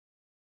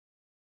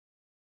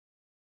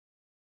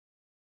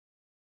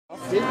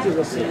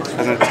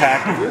Has an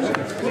attack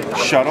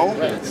shuttle,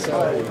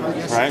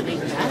 right?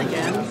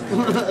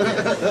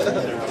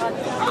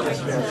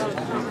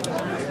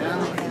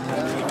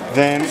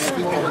 Then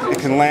it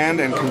can land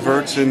and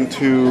converts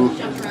into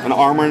an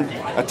armored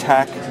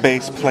attack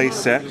base play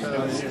set,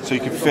 so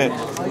you can fit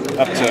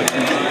up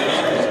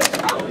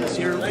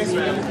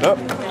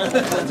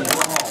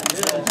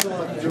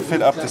to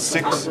fit up to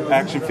 6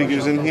 action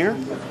figures in here.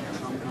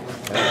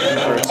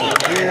 Converts in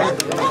here.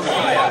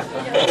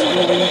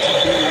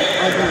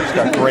 It's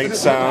got great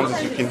sounds,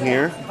 as you can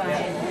hear.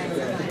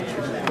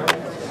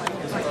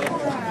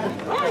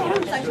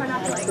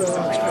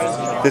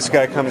 This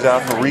guy comes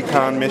out for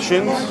recon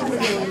missions.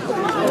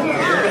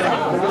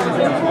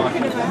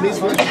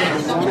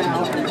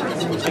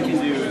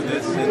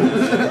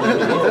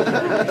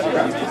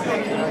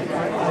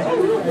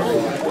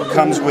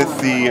 Comes with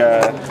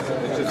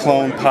the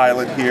clone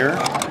pilot here.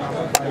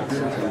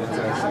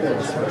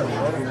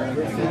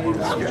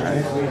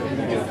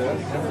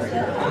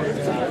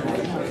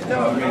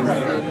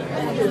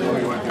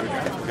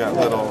 Got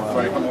little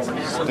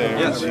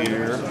stairs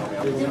here.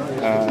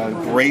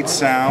 Great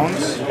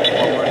sounds.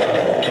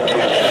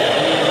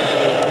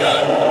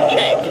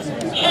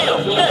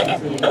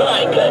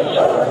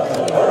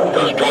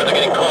 Those droids are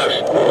getting close.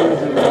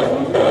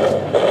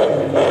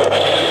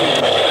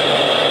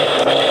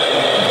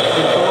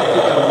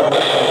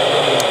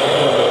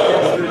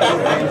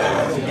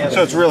 So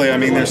it's really, I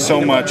mean, there's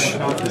so much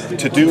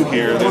to do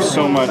here. There's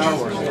so much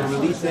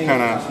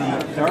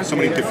so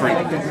many different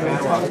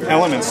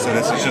elements to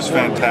this. It's just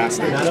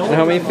fantastic. And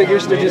how many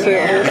figures did you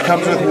say? It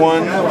comes with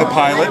one, the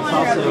pilot.